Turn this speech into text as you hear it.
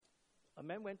A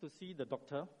man went to see the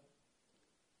doctor.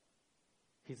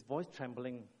 His voice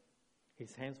trembling.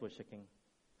 His hands were shaking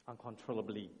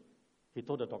uncontrollably. He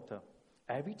told the doctor,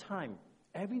 every time,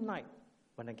 every night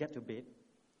when I get to bed,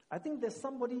 I think there's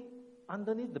somebody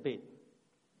underneath the bed.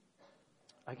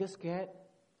 I get scared,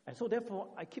 and so therefore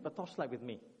I keep a torchlight with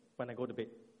me when I go to bed.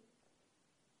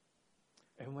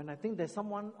 And when I think there's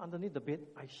someone underneath the bed,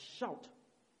 I shout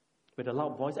with a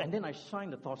loud voice, and then I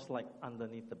shine the torchlight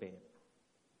underneath the bed.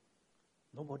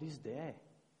 Nobody's there.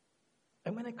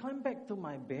 And when I climb back to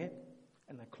my bed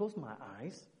and I close my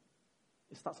eyes,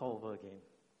 it starts all over again.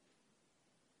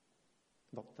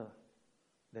 Doctor,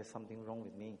 there's something wrong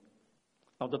with me.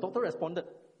 Now the doctor responded,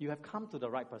 you have come to the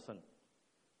right person.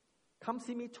 Come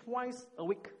see me twice a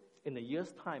week in a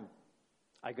year's time.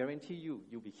 I guarantee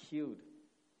you'll be healed.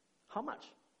 How much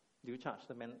do you charge?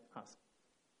 The man asked.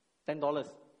 $10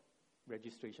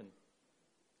 registration.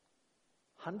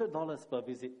 $100 per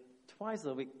visit, twice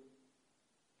a week.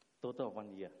 Total of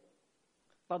 1 year.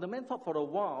 Now the man thought for a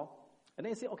while, and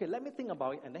then he said, okay, let me think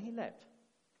about it, and then he left.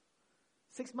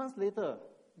 6 months later,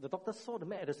 the doctor saw the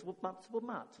man at the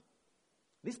supermarket.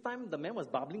 This time, the man was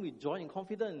bubbling with joy and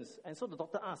confidence, and so the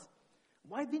doctor asked,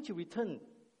 why didn't you return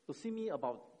to see me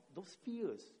about those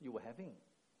fears you were having?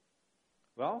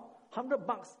 Well,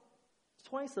 $100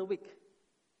 twice a week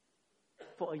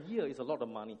for a year is a lot of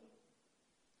money.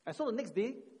 And so the next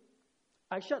day,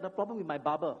 I shared the problem with my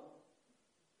barber.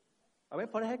 I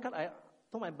went for a haircut, I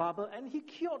told my barber, and he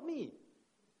cured me.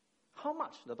 How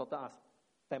much? The doctor asked.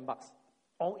 $10.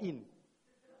 All in.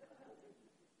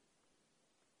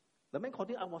 The man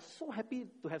continued, I was so happy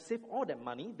to have saved all that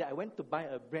money that I went to buy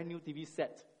a brand new TV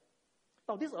set.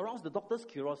 Now this aroused the doctor's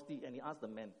curiosity, and he asked the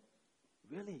man,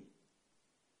 really?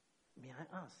 May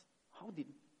I ask, how did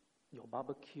your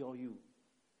barber cure you?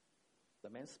 The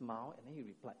man smiled, and then he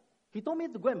replied, he told me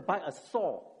to go and buy a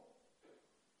saw.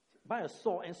 Buy a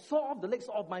saw and saw off the legs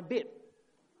of my bed.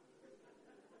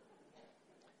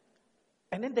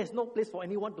 And then there's no place for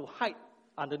anyone to hide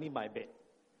underneath my bed.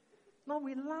 Now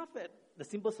we laugh at the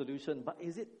simple solution, but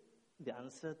is it the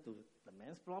answer to the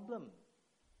man's problem?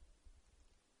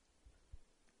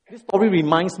 This story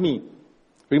reminds me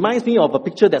of a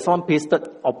picture that someone pasted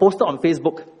or posted on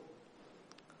Facebook.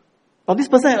 Now this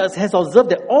person has observed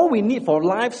that all we need for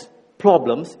life's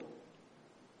problems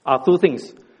are two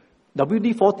things.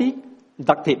 WD-40,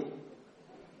 duct tape.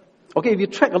 Okay, if you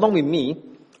track along with me,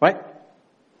 right?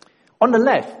 On the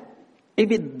left, if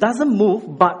it doesn't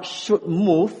move but should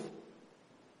move,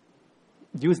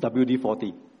 use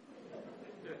WD-40.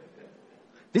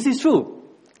 This is true.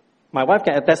 My wife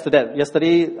can attest to that.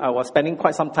 Yesterday, I was spending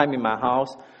quite some time in my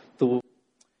house to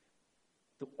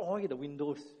oil the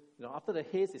windows. You know, after the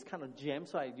haze is kind of jammed,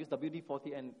 so I use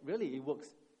WD-40, and really it works.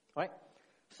 Right?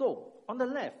 So, on the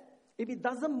left, if it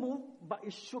doesn't move, but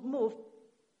it should move,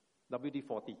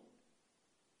 WD-40.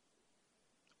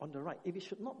 On the right, if it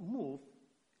should not move,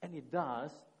 and it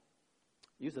does,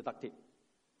 use the duct tape.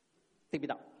 Tape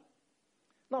it up.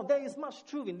 Now, there is much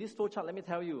truth in this flowchart, let me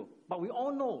tell you. But we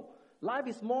all know, life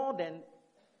is more than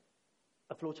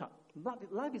a flowchart.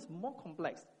 Life is more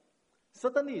complex.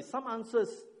 Certainly, some answers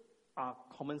are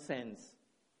common sense.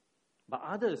 But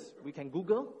others, we can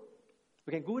Google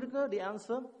the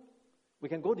answer. We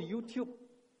can go to YouTube,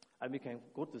 and we can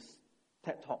go to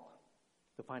TED Talk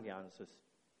to find the answers.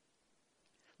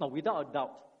 Now, without a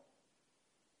doubt,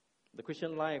 the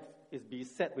Christian life is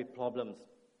beset with problems.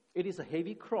 It is a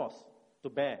heavy cross to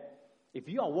bear. If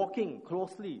you are walking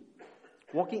closely,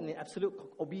 walking in absolute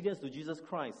obedience to Jesus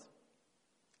Christ,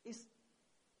 it's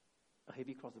a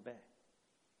heavy cross to bear.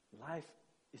 Life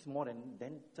is more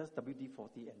than just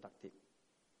WD-40 and duct tape.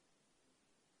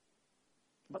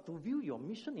 But to view your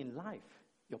mission in life,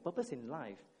 your purpose in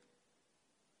life,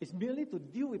 is merely to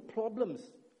deal with problems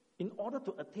in order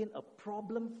to attain a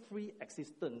problem-free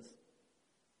existence,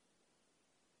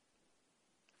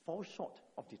 falls short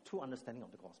of the true understanding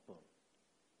of the gospel.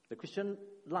 The Christian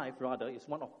life, rather, is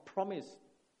one of promise,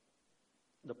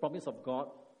 the promise of God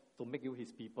to make you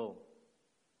his people.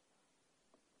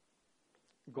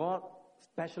 God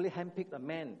specially handpicked a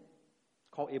man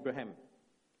called Abraham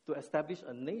to establish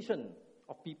a nation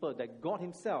of people that God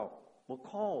himself will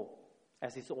call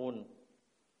as his own,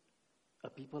 a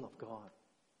people of God.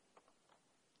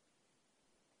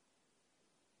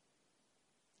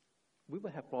 We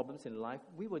will have problems in life.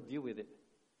 We will deal with it.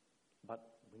 But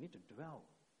we need to dwell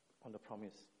on the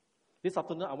promise. This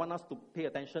afternoon, I want us to pay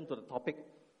attention to the topic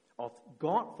of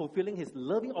God fulfilling his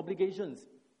loving obligations.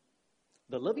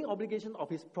 The loving obligation of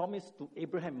his promise to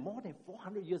Abraham more than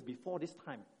 400 years before this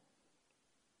time.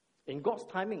 In God's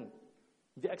timing,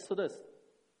 the Exodus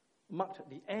marked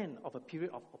the end of a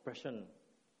period of oppression,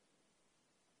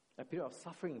 a period of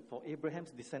suffering for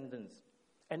Abraham's descendants.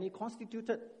 And it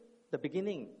constituted the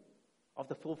beginning of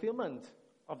the fulfillment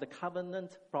of the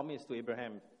covenant promise to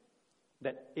Abraham,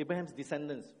 that Abraham's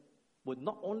descendants would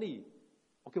not only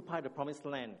occupy the promised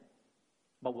land,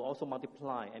 but will also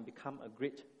multiply and become a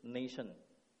great nation.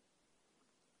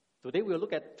 Today we'll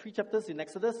look at 3 chapters in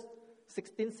Exodus,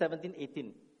 16, 17,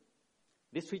 18.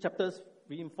 These 3 chapters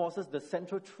reinforces the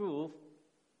central truth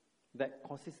that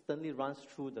consistently runs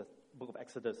through the book of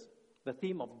Exodus, the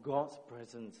theme of God's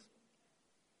presence.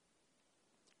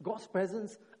 God's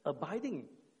presence abiding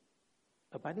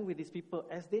with His people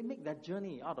as they make their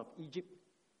journey out of Egypt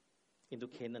into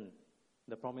Canaan,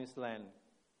 the promised land.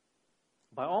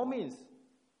 By all means,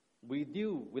 we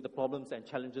deal with the problems and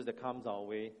challenges that comes our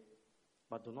way,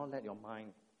 but do not let your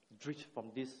mind drift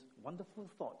from this wonderful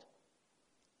thought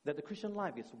that the Christian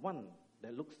life is one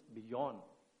that looks beyond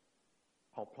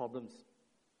our problems.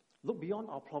 Look beyond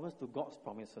our problems to God's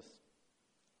promises.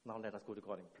 Now let us go to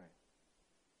God in prayer.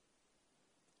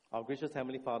 Our gracious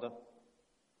Heavenly Father,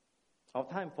 our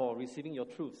time for receiving your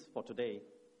truths for today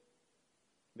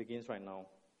begins right now.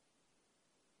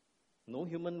 No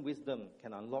human wisdom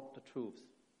can unlock the truths.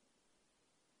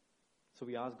 So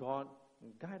we ask God,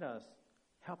 guide us,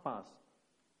 help us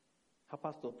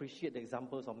to appreciate the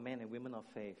examples of men and women of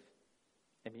faith.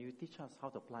 And may you teach us how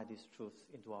to apply these truths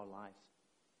into our lives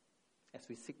as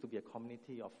we seek to be a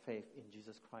community of faith in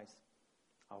Jesus Christ,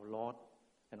 our Lord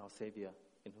and our Savior,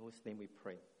 in whose name we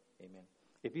pray. Amen.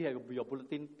 If you have your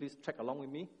bulletin, please track along with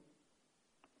me.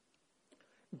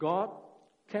 God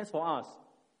cares for us.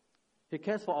 He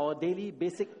cares for our daily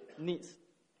basic needs.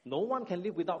 No one can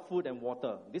live without food and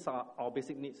water. These are our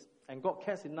basic needs. And God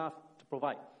cares enough to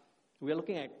provide. We are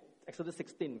looking at Exodus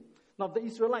 16. Now, the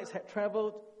Israelites had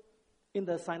traveled in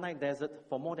the Sinai desert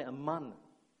for more than a month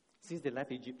since they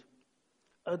left Egypt.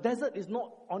 A desert is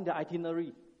not on their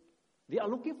itinerary. They are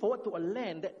looking forward to a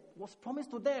land that was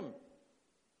promised to them.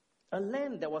 A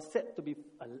land that was said to be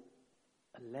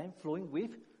a land flowing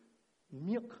with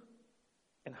milk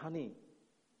and honey.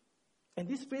 And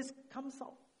this phrase comes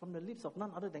out from the lips of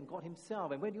none other than God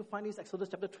Himself. And where do you find this? Exodus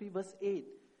chapter 3, verse 8.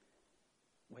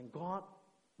 When God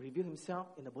revealed Himself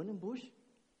in the burning bush,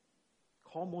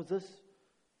 called Moses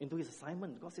into his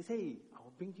assignment. God says, hey, I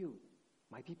will bring you,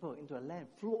 my people, into a land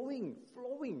flowing,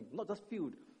 not just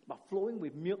filled, but flowing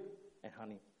with milk and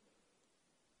honey.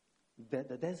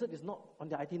 The desert is not on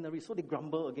the itinerary, so they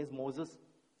grumble against Moses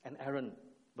and Aaron.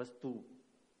 Verse 2.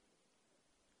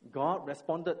 God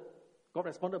responded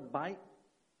by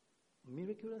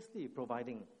miraculously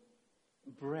providing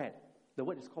bread. The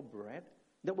word is called bread.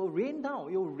 That will rain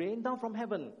down. It will rain down from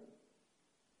heaven.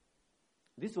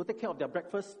 This will take care of their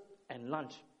breakfast and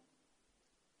lunch.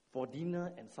 For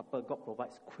dinner and supper, God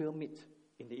provides quail meat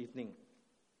in the evening.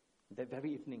 That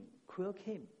very evening, quail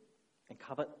came and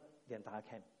covered the entire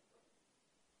camp.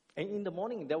 And in the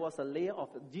morning, there was a layer of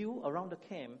dew around the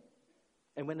camp.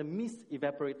 And when the mist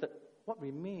evaporated, what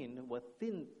remained were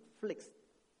thin flakes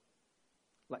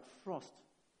like frost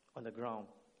on the ground.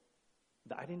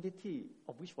 The identity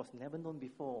of which was never known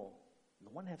before.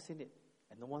 No one has seen it,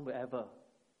 and no one will ever.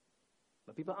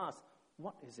 But people ask,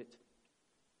 what is it?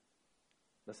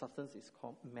 The substance is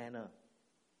called manna.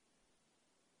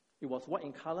 It was white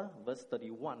in color, verse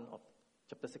 31 of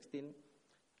chapter 16,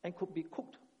 and could be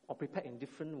cooked or prepared in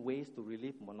different ways to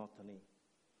relieve monotony.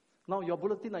 Now, your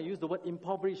bulletin, I use the word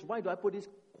impoverished. Why do I put this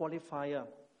qualifier?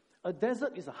 A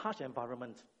desert is a harsh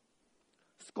environment.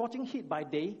 Scorching heat by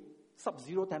day,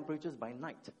 sub-zero temperatures by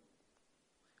night.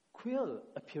 Quail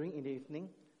appearing in the evening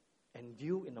and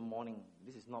dew in the morning.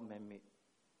 This is not man-made.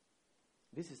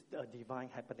 This is a divine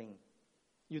happening.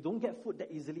 You don't get food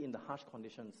that easily in the harsh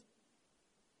conditions.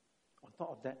 On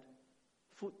top of that,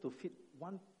 food to feed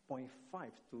 1.5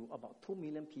 to about 2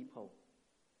 million people.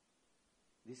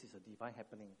 This is a divine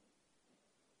happening.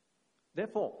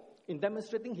 Therefore, in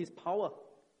demonstrating His power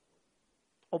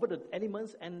over the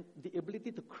elements and the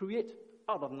ability to create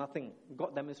out of nothing,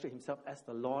 God demonstrates Himself as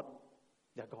the Lord,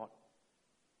 their God.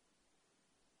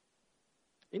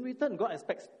 In return, God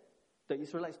expects the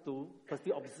Israelites to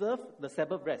firstly observe the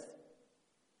Sabbath rest.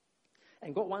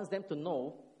 And God wants them to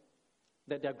know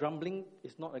that their grumbling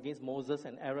is not against Moses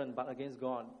and Aaron, but against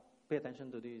God. Pay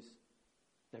attention to this.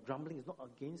 Their grumbling is not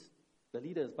against the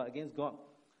leaders, but against God.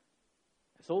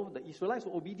 So the Israelites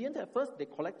were obedient at first. They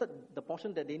collected the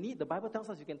portion that they need. The Bible tells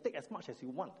us you can take as much as you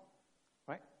want.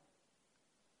 Right?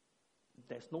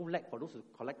 There's no lack for those who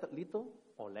collected little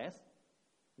or less.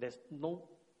 There's no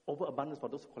overabundance for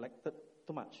those who collected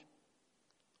too much.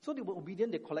 So they were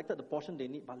obedient. They collected the portion they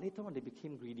need. But later on they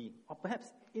became greedy. Or perhaps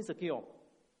insecure.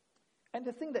 And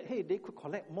they think that, hey, they could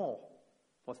collect more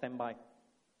for standby.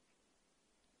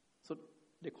 So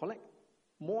they collect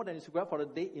more than is required for the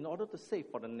day in order to save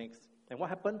for the next. And what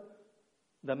happened?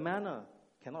 The manna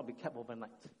cannot be kept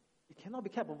overnight. It cannot be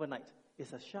kept overnight.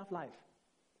 It's a shelf life.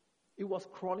 It was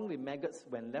crawling with maggots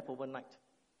when left overnight.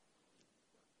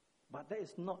 But that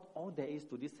is not all there is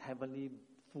to this heavenly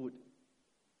food.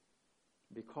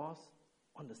 Because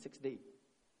on the sixth day,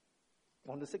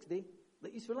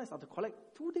 the Israelites are to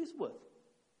collect 2 days' worth.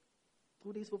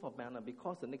 2 days' worth of manna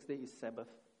because the next day is Sabbath.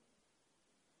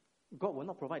 God will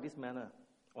not provide this manna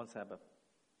on Sabbath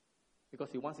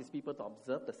because He wants His people to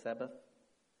observe the Sabbath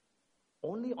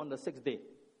only on the sixth day.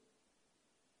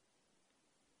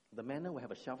 The manna will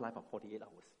have a shelf life of 48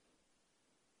 hours.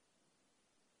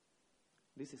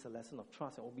 This is a lesson of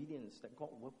trust and obedience that God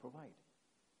will provide.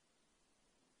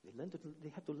 They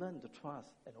have to learn to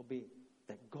trust and obey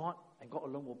that God and God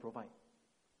alone will provide.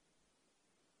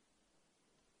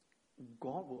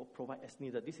 God will provide as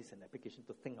needed. This is an application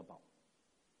to think about.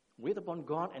 Wait upon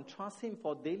God and trust Him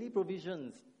for daily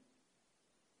provisions.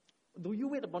 Do you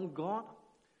wait upon God?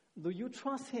 Do you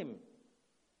trust Him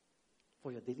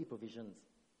for your daily provisions?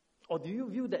 Or do you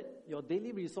view that your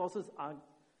daily resources are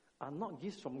not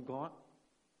gifts from God,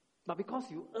 but because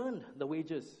you earned the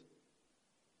wages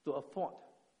to afford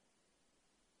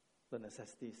the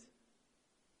necessities?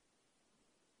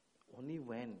 Only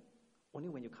when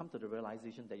you come to the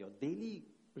realization that your daily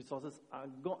resources are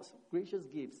God's gracious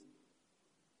gifts,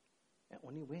 and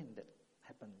only when that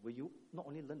happens will you not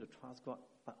only learn to trust God,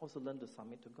 but also learn to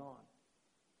submit to God.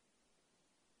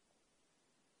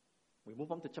 We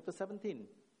move on to chapter 17.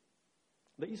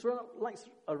 The Israelites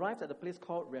arrived at a place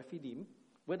called Rephidim,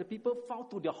 where the people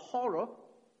found to their horror,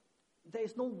 there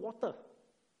is no water.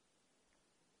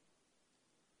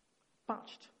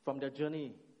 Parched from their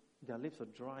journey, their lips are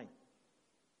dry.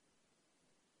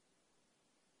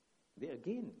 They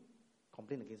again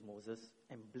complained against Moses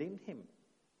and blamed him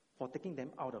for taking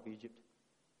them out of Egypt.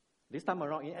 This time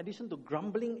around, in addition to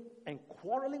grumbling and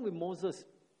quarreling with Moses,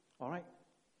 all right,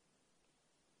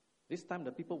 this time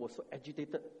the people were so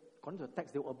agitated. According to the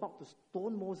text, they were about to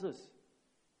stone Moses.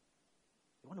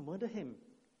 They want to murder him.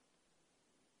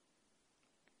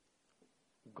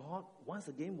 God, once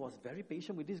again, was very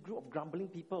patient with this group of grumbling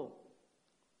people.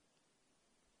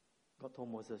 God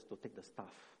told Moses to take the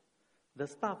staff. The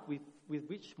staff with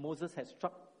which Moses had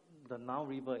struck the Nile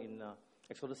River in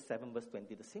Exodus 7 verse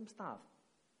 20. The same staff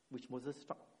which Moses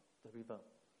struck the river.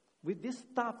 With this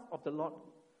staff of the Lord,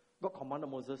 God commanded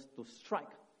Moses to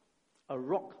strike a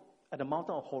rock at the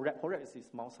mountain of Horeb. Horeb is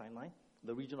Mount Sinai.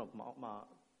 The region of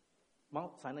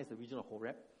Mount Sinai is the region of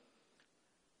Horeb.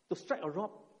 To strike a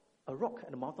rock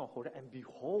at the mountain of Horeb, and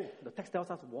behold, the text tells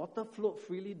us water flowed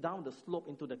freely down the slope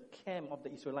into the camp of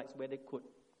the Israelites where they could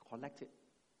collect it.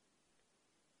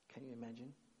 Can you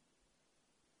imagine?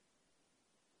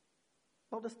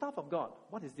 Now the staff of God,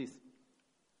 what is this?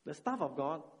 The staff of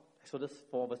God, Exodus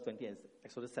 4 verse 20 and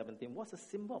Exodus 17, was a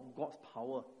symbol of God's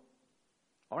power.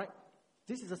 All right?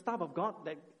 This is the staff of God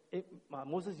that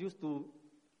Moses used to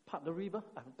part the river,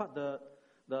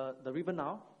 the river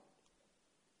Nile.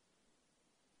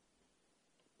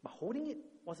 But holding it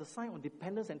was a sign of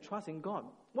dependence and trust in God.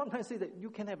 One time says that you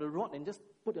can have a rod and just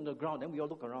put it on the ground, then we all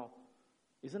look around.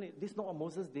 Isn't it? This is not what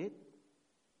Moses did.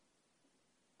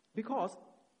 Because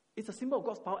it's a symbol of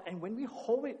God's power, and when we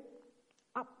hold it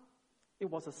up, it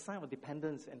was a sign of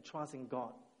dependence and trust in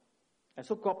God. And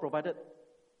so God provided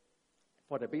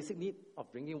for the basic need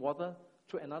of drinking water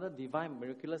through another divine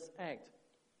miraculous act.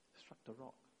 Struck the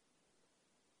rock.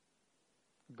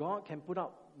 God can put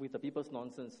up with the people's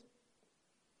nonsense,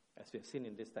 as we have seen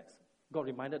in this text. God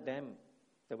reminded them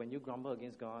that when you grumble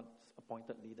against God's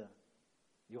appointed leader,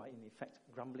 you are in effect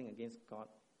grumbling against God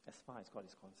as far as God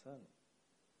is concerned.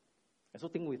 And so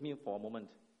think with me for a moment.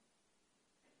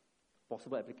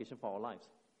 Possible application for our lives.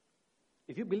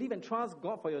 If you believe and trust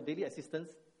God for your daily assistance,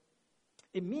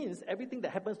 it means everything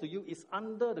that happens to you is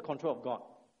under the control of God.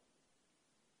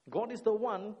 God is the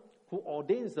one who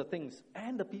ordains the things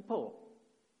and the people.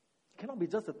 It cannot be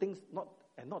just the things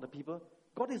not the people.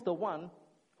 God is the one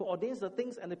who ordains the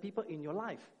things and the people in your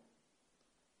life.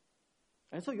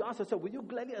 And so you ask yourself, will you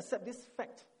gladly accept this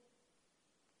fact?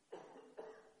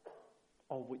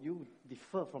 Or would you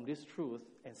differ from this truth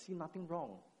and see nothing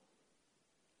wrong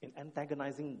in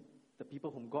antagonizing the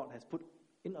people whom God has put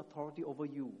in authority over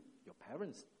you, your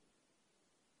parents,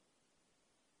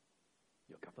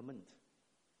 your government,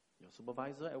 your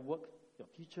supervisor at work, your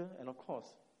teacher, and of course,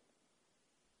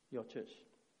 your church?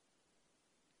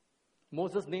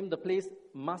 Moses named the place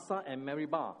Massah and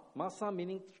Meribah. Massah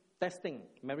meaning testing,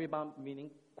 Meribah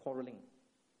meaning quarreling.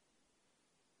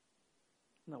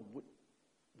 Now, would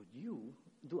you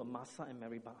do a Massa and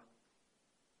Meribah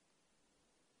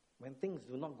when things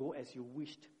do not go as you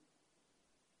wished,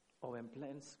 or when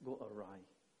plans go awry?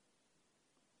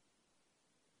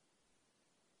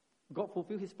 God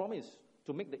fulfilled his promise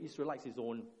to make the Israelites his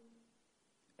own.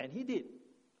 And he did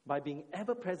by being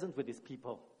ever present with his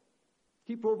people.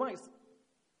 He provides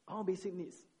our basic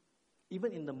needs,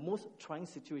 even in the most trying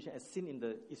situation as seen in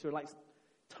the Israelites'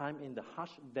 time in the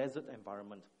harsh desert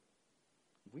environment.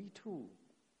 We too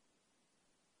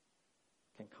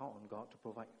can count on God to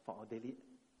provide for our daily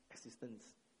existence.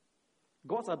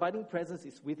 God's abiding presence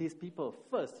is with his people.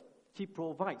 First, he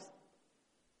provides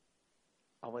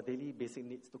our daily basic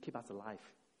needs to keep us alive.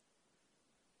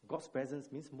 God's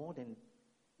presence means more than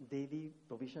daily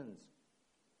provisions,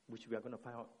 which we are going to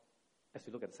find out as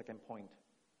we look at the second point.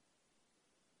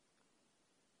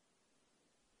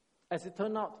 As it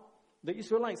turned out, the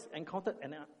Israelites encountered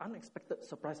an unexpected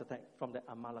surprise attack from the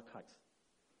Amalekites.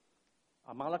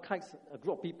 Amalekites, a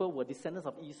group of people, were descendants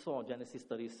of Esau, Genesis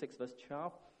 36, verse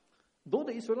 12. Though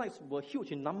the Israelites were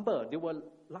huge in number, they were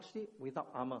largely without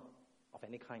armor of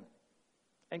any kind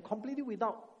and completely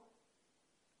without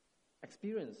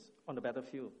experience on the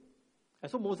battlefield.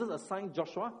 And so Moses assigned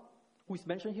Joshua, who is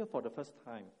mentioned here for the first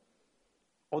time.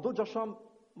 Although Joshua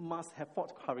must have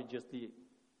fought courageously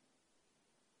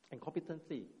and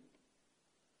competently,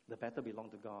 the battle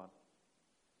belonged to God,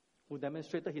 who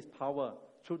demonstrated his power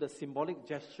through the symbolic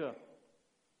gesture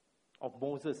of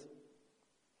Moses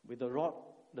with the rod,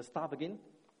 the staff again.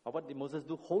 Or what did Moses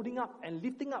do? Holding up and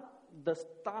lifting up the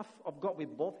staff of God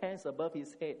with both hands above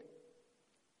his head.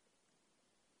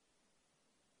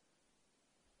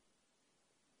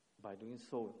 By doing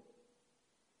so,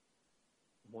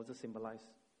 Moses symbolized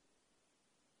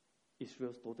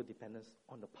Israel's total dependence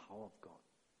on the power of God.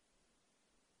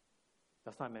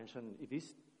 That's why I mentioned,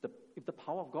 if the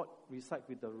power of God resides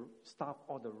with the staff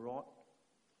or the rod,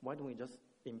 why don't we just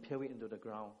impale it into the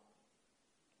ground?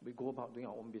 We go about doing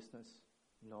our own business.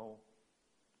 No.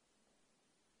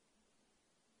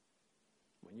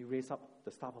 When you raise up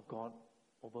the staff of God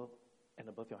over and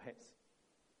above your heads,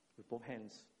 with both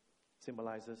hands,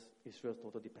 symbolizes Israel's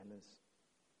total dependence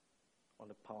on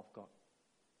the power of God.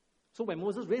 So when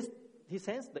Moses raised his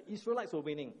hands, the Israelites were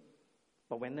winning.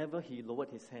 But whenever he lowered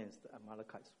his hands, the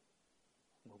Amalekites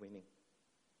were winning.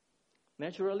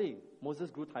 Naturally,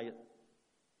 Moses grew tired.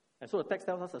 And so the text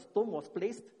tells us a stone was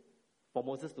placed for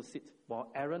Moses to sit, while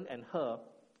Aaron and Hur,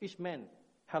 each man,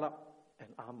 held up an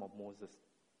arm of Moses.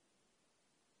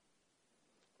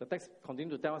 The text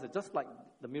continues to tell us that just like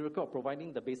the miracle of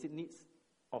providing the basic needs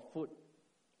of food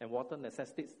and water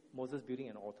necessitates Moses building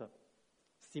an altar,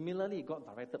 similarly, God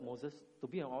directed Moses to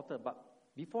build an altar. But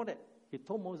before that, he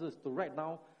told Moses to write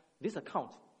down this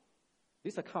account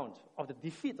of the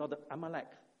defeat of the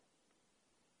Amalek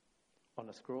on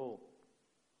a scroll.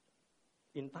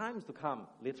 In times to come,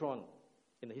 later on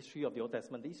in the history of the Old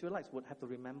Testament, the Israelites would have to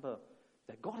remember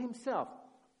that God himself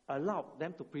allowed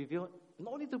them to prevail,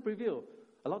 not only to prevail,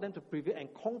 allowed them to prevail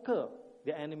and conquer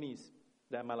their enemies,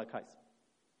 the Amalekites.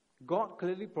 God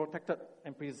clearly protected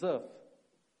and preserved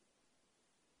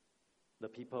the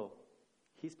people,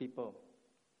 his people.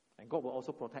 And God will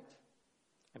also protect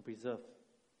and preserve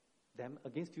them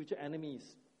against future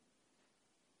enemies.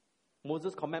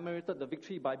 Moses commemorated the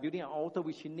victory by building an altar,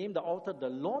 which he named the altar, "The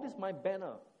Lord is my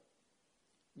banner,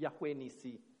 Yahweh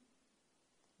Nissi."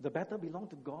 The battle belonged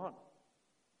to God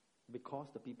because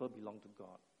the people belong to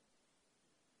God.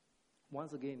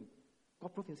 Once again, God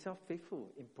proved himself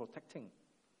faithful in protecting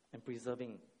and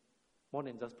preserving more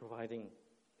than just providing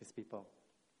his people.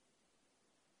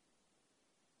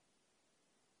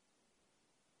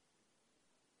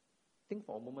 Think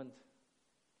for a moment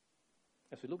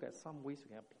as we look at some ways we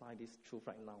can apply this truth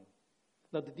right now.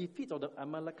 Now, the defeat of the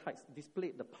Amalekites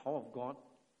displayed the power of God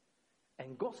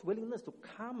and God's willingness to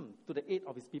come to the aid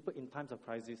of his people in times of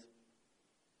crisis.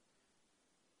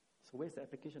 So where's the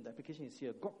application? The application is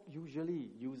here. God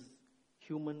usually uses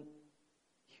human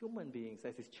beings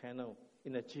as his channel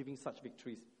in achieving such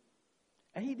victories.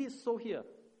 And he did so here.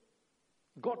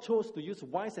 God chose to use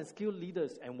wise and skilled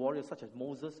leaders and warriors such as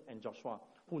Moses and Joshua,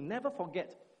 who never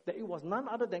forget that it was none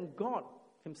other than God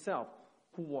himself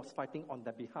who was fighting on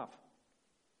their behalf.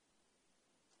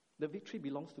 The victory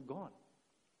belongs to God.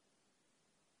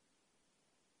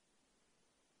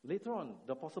 Later on,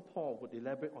 the Apostle Paul would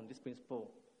elaborate on this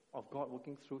principle of God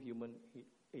working through human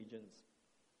agents.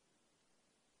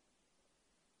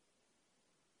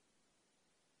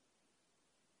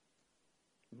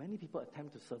 Many people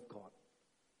attempt to serve God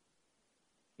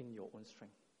in your own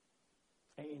strength.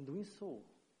 And in doing so,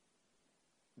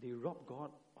 they rob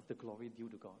God of the glory due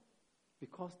to God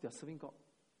because they are serving God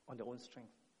on their own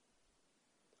strength.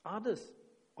 Others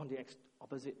on the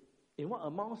opposite, in what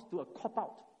amounts to a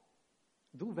cop-out,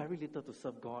 do very little to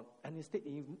serve God, and instead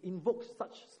invoke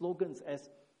such slogans as,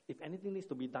 if anything needs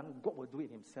to be done, God will do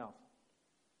it himself.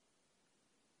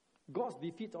 God's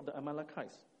defeat of the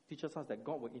Amalekites teaches us that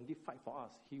God will indeed fight for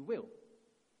us. He will.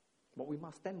 But we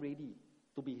must stand ready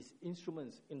to be his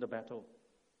instruments in the battle,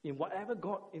 in whatever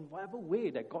way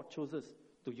that God chooses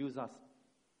to use us.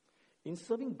 In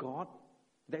serving God,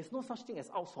 there is no such thing as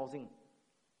outsourcing.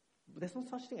 There's no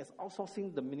such thing as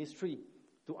outsourcing the ministry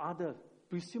to others,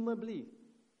 presumably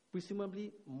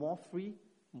more free,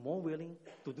 more willing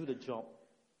to do the job.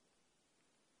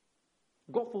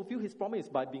 God fulfilled his promise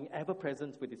by being ever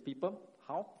present with his people.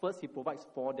 How? First, he provides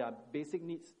for their basic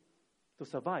needs to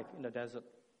survive in the desert.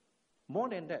 More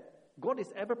than that, God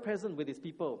is ever present with his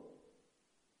people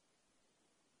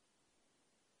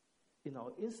in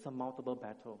our insurmountable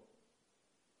battle,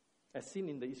 as seen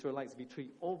in the Israelites' victory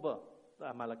over the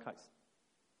Amalekites.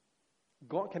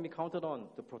 God can be counted on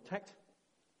to protect,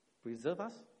 preserve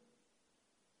us.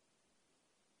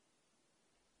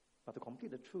 But to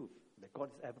complete the truth that God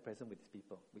is ever present with his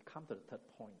people, we come to the third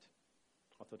point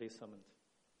of today's sermon.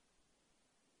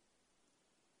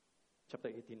 Chapter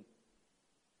 18.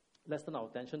 Let's turn our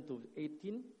attention to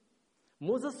 18.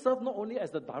 Moses served not only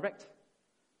as the direct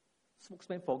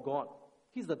spokesman for God,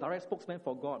 he's the direct spokesman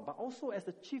for God, but also as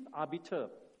the chief arbiter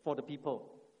for the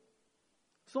people.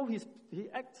 So his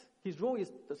role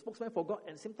is the spokesman for God, and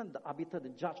at the same time the arbiter, the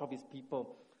judge of his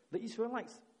people. The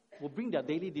Israelites will bring their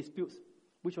daily disputes,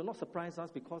 which will not surprise us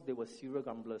because they were serial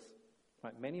grumblers.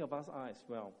 Right? Many of us are as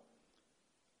well.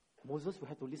 Moses will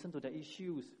have to listen to their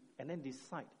issues and then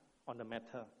decide on the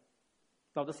matter.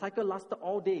 Now the cycle lasted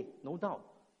all day, no doubt.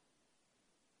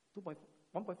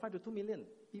 1.5 to 2 million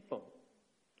people.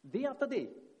 Day after day,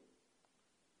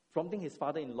 prompting his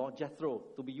father-in-law Jethro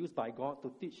to be used by God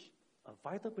to teach a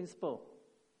vital principle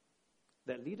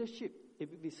that leadership,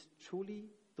 if it is truly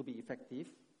to be effective,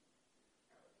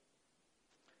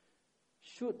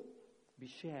 should be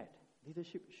shared.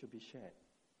 Leadership should be shared.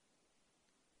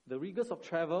 The rigors of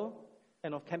travel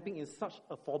and of camping in such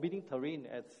a forbidding terrain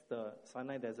as the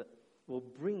Sinai Desert will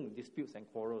bring disputes and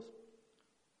quarrels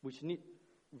which need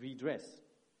redress.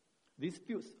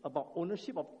 Disputes about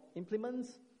ownership of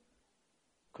implements,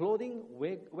 clothing,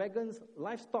 wagons,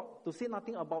 livestock, to say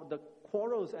nothing about the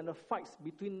quarrels and the fights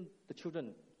between the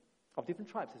children of different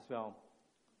tribes as well.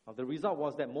 Now, the result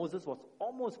was that Moses was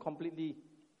almost completely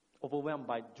overwhelmed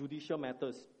by judicial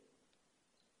matters,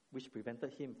 which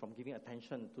prevented him from giving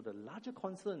attention to the larger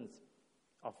concerns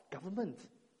of government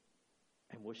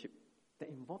and worship that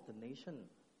involved the nation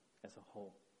as a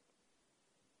whole.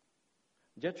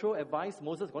 Jethro advised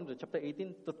Moses, going to chapter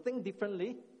 18, to think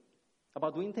differently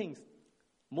about doing things.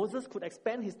 Moses could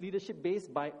expand his leadership base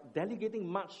by delegating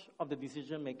much of the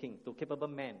decision-making to capable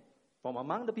men from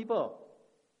among the people.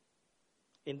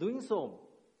 In doing so,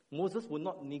 Moses would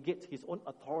not negate his own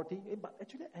authority, but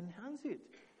actually enhance it.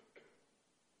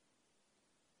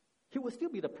 He would still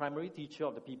be the primary teacher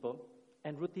of the people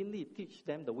and routinely teach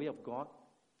them the way of God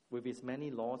with his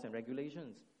many laws and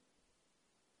regulations.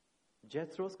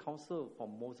 Jethro's counsel for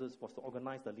Moses was to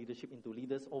organize the leadership into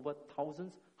leaders over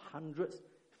thousands, hundreds,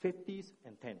 fifties,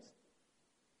 and tens.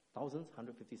 Thousands,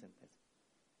 hundreds, fifties, and tens.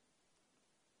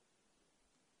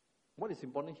 What is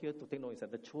important here to take note is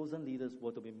that the chosen leaders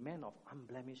were to be men of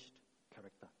unblemished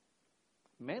character.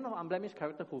 Men of unblemished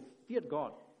character who feared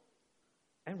God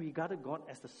and regarded God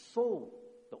as the sole,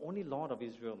 the only Lord of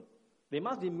Israel. They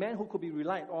must be men who could be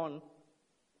relied on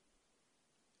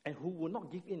and who would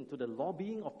not give in to the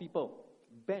lobbying of people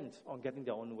bent on getting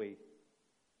their own way.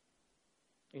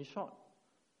 In short,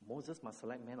 Moses must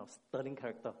select men of sterling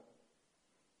character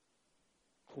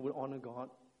who will honor God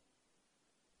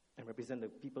and represent the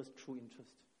people's true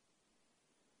interest.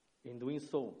 In doing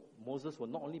so, Moses will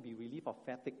not only be relieved of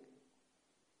fatigue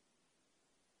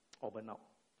or burnout,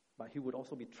 but he would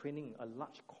also be training a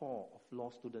large core of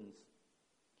law students.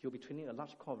 He will be training a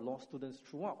large core of law students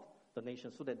throughout the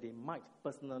nation so that they might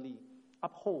personally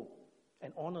uphold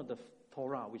and honor the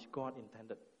Torah which God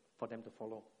intended for them to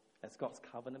follow as God's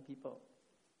covenant people.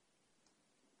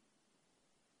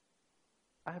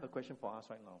 I have a question for us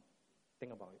right now.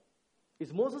 Think about it.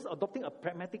 Is Moses adopting a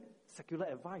pragmatic secular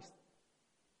advice?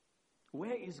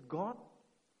 Where is God?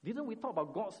 Didn't we talk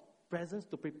about God's presence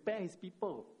to prepare his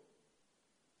people?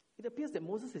 It appears that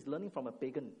Moses is learning from a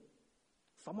pagan.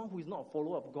 Someone who is not a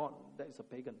follower of God, that is a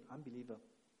pagan, unbeliever.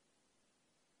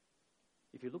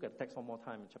 If you look at the text one more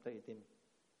time in chapter 18,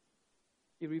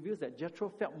 it reveals that Jethro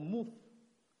felt moved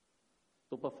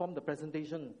to perform the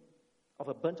presentation of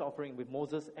a burnt offering with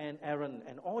Moses and Aaron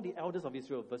and all the elders of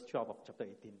Israel, verse 12 of chapter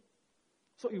 18.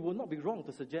 So it will not be wrong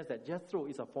to suggest that Jethro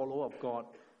is a follower of God.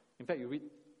 In fact, you read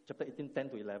chapter 18, 10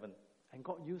 to 11. And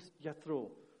God used Jethro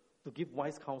to give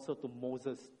wise counsel to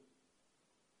Moses.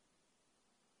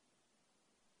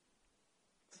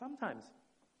 Sometimes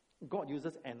God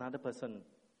uses another person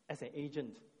as an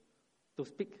agent to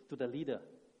speak to the leader.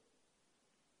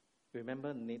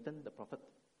 Remember Nathan, the prophet,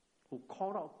 who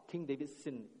called out King David's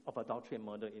sin of adultery and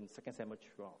murder in 2 Samuel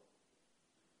 12.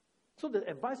 So the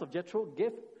advice of Jethro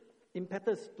gave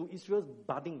impetus to Israel's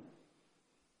budding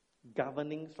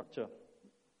governing structure.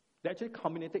 They actually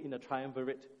culminated in a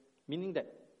triumvirate, meaning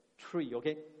that three,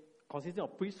 consisting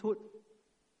of priesthood,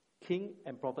 king,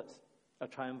 and prophets, a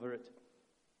triumvirate.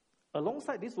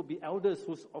 Alongside this would be elders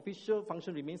whose official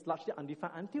function remains largely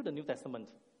undefined until the New Testament.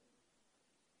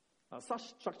 Such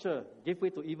structure gave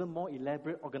way to even more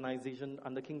elaborate organization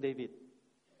under King David,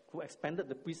 who expanded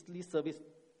the priestly service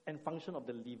and function of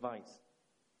the Levites.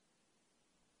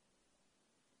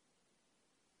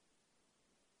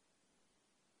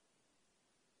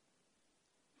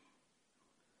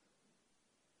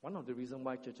 One of the reasons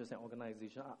why churches and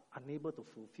organizations are unable to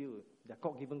fulfill their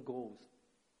God-given goals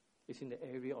is in the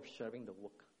area of sharing the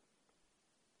work.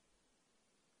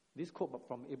 This quote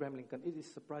from Abraham Lincoln, it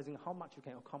is surprising how much you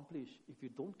can accomplish if you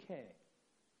don't care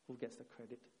who gets the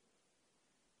credit.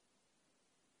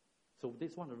 So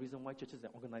this is one of the reasons why churches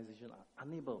and organizations are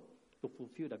unable to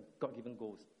fulfill their God-given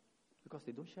goals, because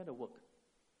they don't share the work.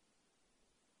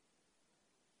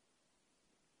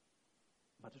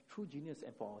 But the true genius,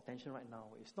 and for our attention right now,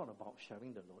 is not about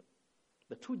sharing the load.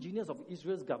 The true genius of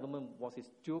Israel's government was its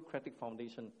theocratic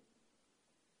foundation.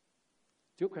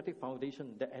 Theocratic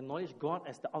foundation that acknowledged God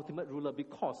as the ultimate ruler,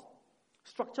 because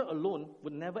structure alone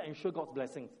would never ensure God's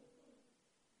blessings.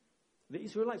 The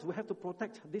Israelites would have to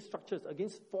protect these structures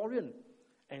against foreign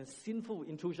and sinful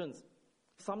intrusions,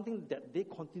 something that they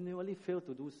continually fail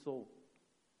to do so.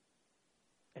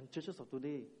 And churches of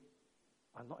today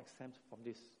are not exempt from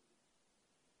this.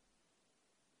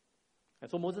 And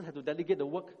so Moses had to delegate the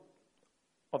work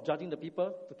of judging the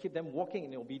people to keep them walking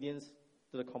in obedience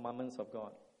to the commandments of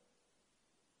God.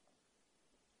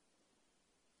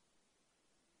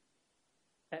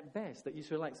 At best, the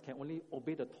Israelites can only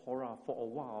obey the Torah for a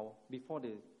while before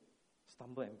they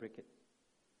stumble and break it.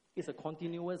 It's a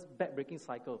continuous back-breaking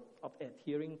cycle of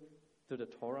adhering to the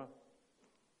Torah.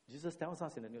 Jesus tells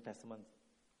us in the New Testament.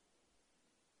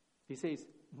 He says,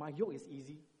 my yoke is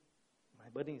easy, my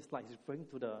burden is light. He's referring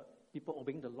to the people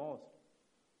obeying the laws.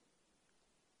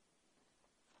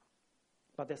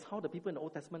 But that's how the people in the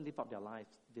Old Testament live out their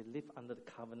lives. They live under the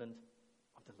covenant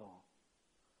of the law.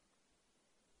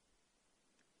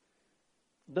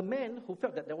 The man who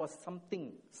felt that there was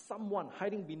someone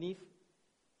hiding beneath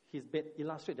his bed,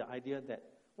 illustrated the idea that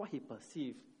what he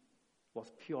perceived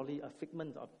was purely a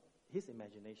figment of his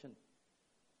imagination.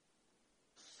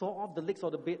 Saw off the legs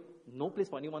of the bed, no place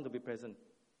for anyone to be present.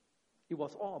 It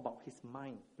was all about his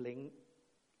mind playing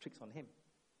tricks on him.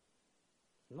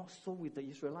 Not so with the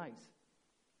Israelites.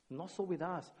 Not so with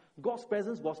us. God's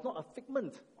presence was not a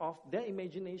figment of their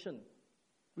imagination.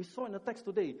 We saw in the text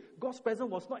today, God's presence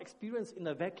was not experienced in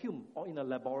a vacuum or in a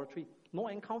laboratory,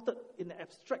 nor encountered in an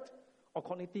abstract or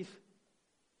cognitive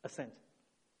assent.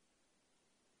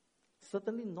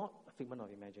 Certainly not a figment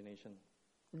of imagination.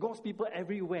 God's people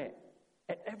everywhere,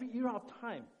 at every era of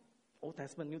time, Old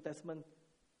Testament, New Testament,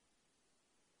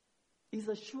 is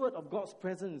assured of God's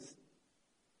presence.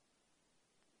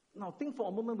 Now think for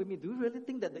a moment with me, do you really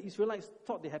think that the Israelites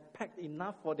thought they had packed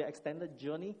enough for their extended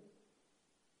journey?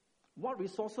 What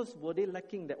resources were they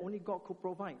lacking that only God could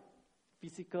provide?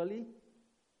 Physically,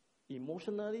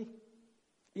 emotionally,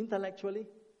 intellectually,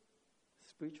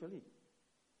 spiritually.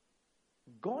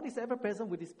 God is ever present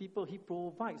with His people. He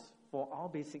provides for our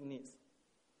basic needs.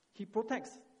 He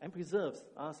protects and preserves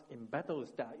us in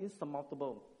battles that are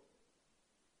insurmountable.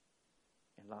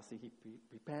 And lastly, He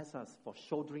prepares us for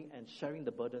shouldering and sharing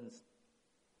the burdens.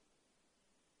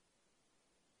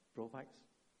 Provides,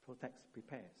 protects,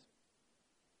 prepares.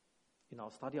 In our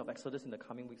study of Exodus in the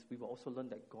coming weeks, we will also learn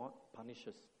that God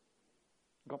punishes.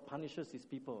 God punishes His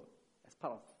people as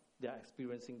part of their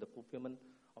experiencing the fulfillment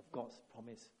of God's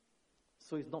promise.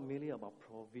 So it's not merely about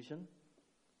provision,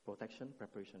 protection,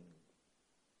 preparation.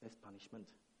 There's punishment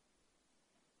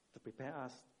to prepare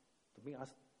us, to make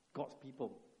us God's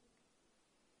people.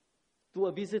 To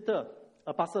a visitor,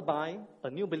 a passerby, a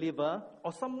new believer,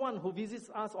 or someone who visits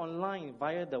us online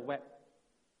via the web,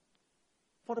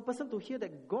 for the person to hear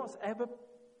that God's ever-presence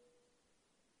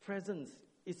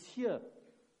is here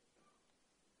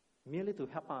merely to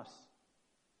help us,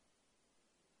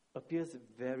 appears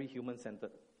very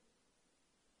human-centered.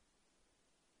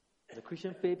 The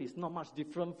Christian faith is not much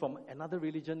different from another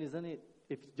religion, isn't it?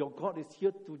 If your God is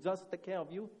here to just take care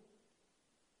of you,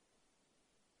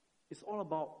 it's all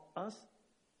about us,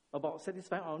 about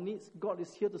satisfying our needs. God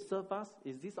is here to serve us.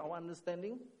 Is this our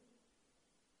understanding?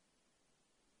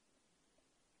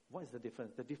 What is the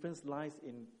difference? The difference lies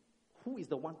in who is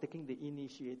the one taking the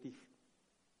initiative.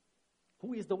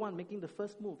 Who is the one making the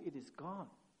first move? It is God,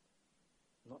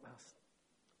 not us.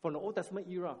 From the Old Testament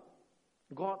era,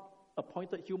 God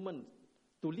appointed humans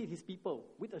to lead his people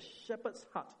with a shepherd's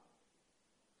heart,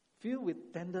 filled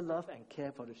with tender love and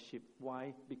care for the sheep.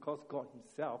 Why? Because God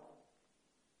himself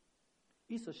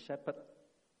is a shepherd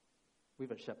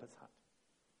with a shepherd's heart.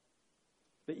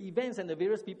 The events and the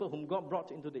various people whom God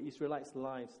brought into the Israelites'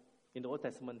 lives in the Old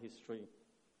Testament history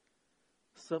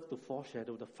serve to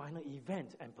foreshadow the final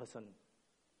event and person.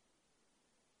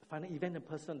 The final event and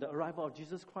person, the arrival of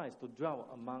Jesus Christ to dwell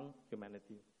among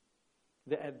humanity.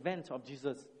 The advent of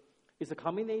Jesus is a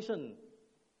culmination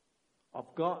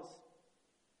of God's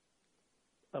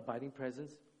abiding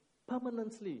presence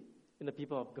permanently in the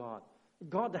people of God.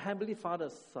 God, the Heavenly Father,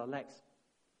 selects.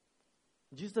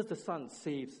 Jesus, the Son,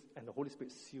 saves, and the Holy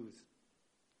Spirit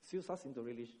seals us into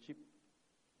relationship,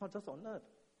 not just on earth,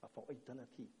 but for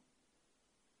eternity.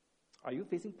 Are you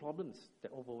facing problems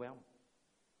that overwhelm?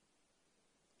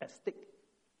 At stake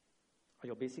are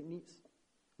your basic needs,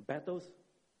 battles,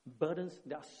 burdens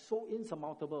that are so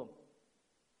insurmountable.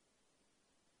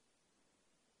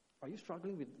 Are you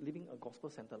struggling with living a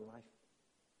gospel-centered life?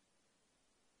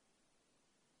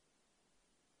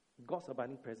 God's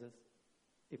abiding presence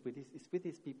is with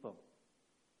his people.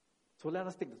 So let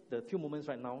us take the few moments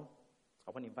right now.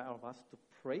 I want to invite all of us to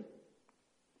pray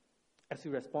as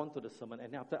we respond to the sermon,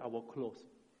 and after I will close.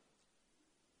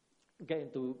 Get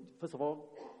into, first of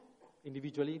all,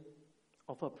 individually,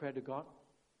 offer a prayer to God,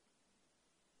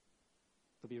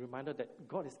 to be reminded that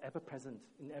God is ever present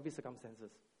in every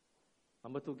circumstances.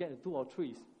 Number two, get into 2 or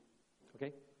 3s,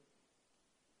 okay?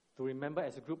 To remember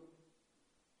as a group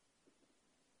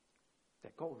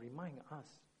that God will remind us,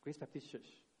 Grace Baptist Church,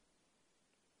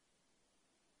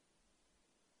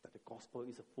 that the gospel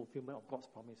is a fulfillment of God's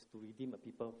promise to redeem a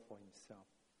people for himself.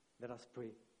 Let us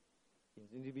pray in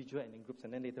individual and in groups,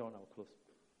 and then later on I will close.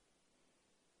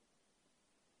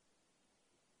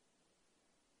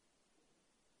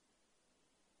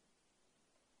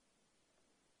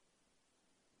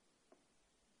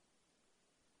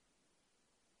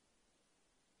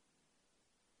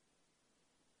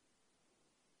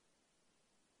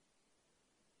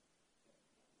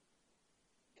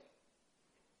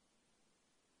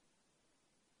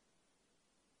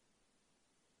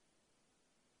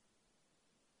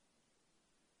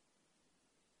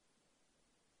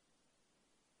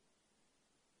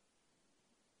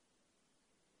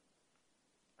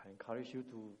 I encourage you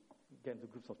to get into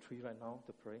groups of 3 right now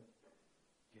to pray.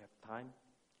 You have time.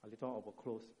 A little on I will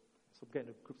close. So get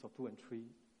into groups of 2 and 3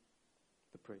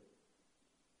 to pray.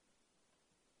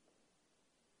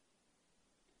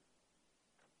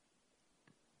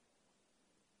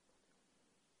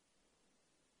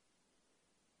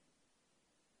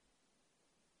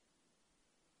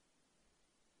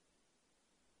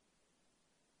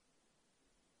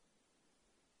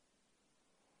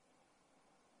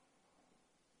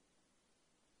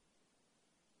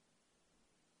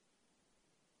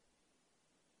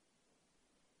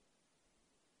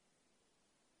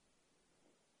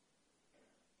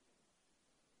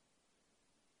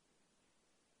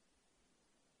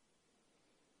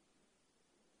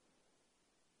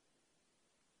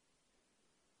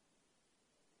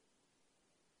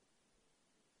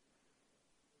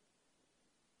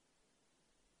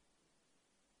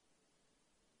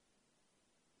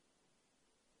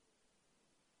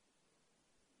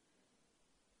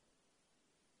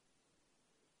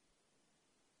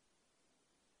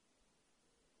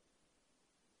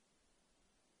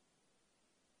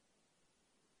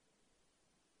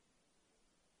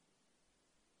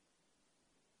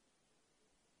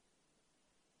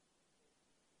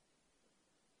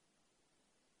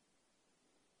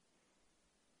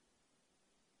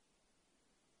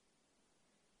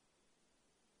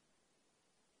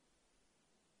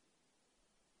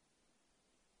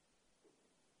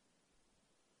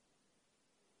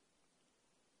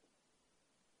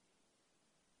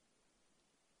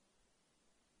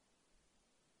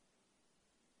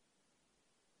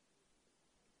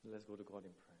 Let's go to God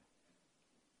in prayer.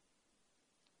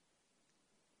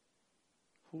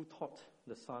 Who taught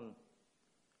the sun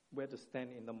where to stand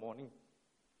in the morning?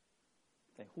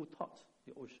 And who taught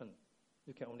the ocean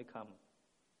you can only come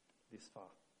this far?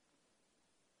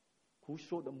 who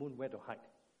showed the moon where to hide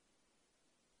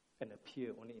and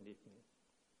appear only in the evening,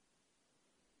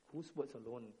 whose words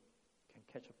alone can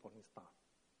catch a falling star.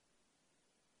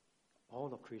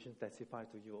 All of creation testifies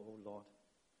to you, O Lord,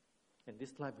 and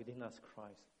this life within us,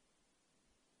 Christ.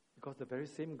 Because the very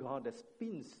same God that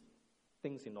spins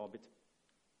things in orbit,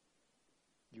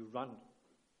 you run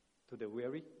to the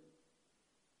weary,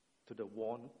 to the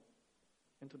worn,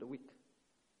 and to the weak.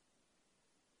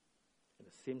 And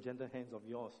the same gentle hands of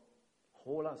yours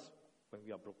hold us when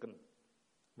we are broken,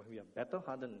 when we are better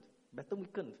hardened, better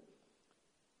weakened,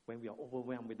 when we are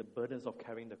overwhelmed with the burdens of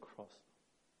carrying the cross.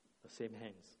 The same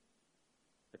hands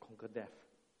that conquer death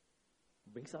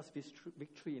brings us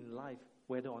victory in life,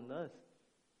 whether on earth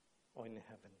or in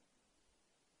heaven.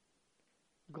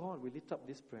 God, we lift up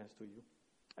these prayers to you,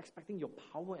 expecting your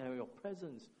power and your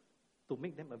presence to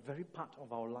make them a very part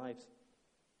of our lives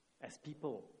as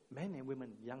people, men and women,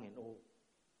 young and old,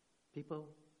 people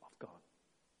of God.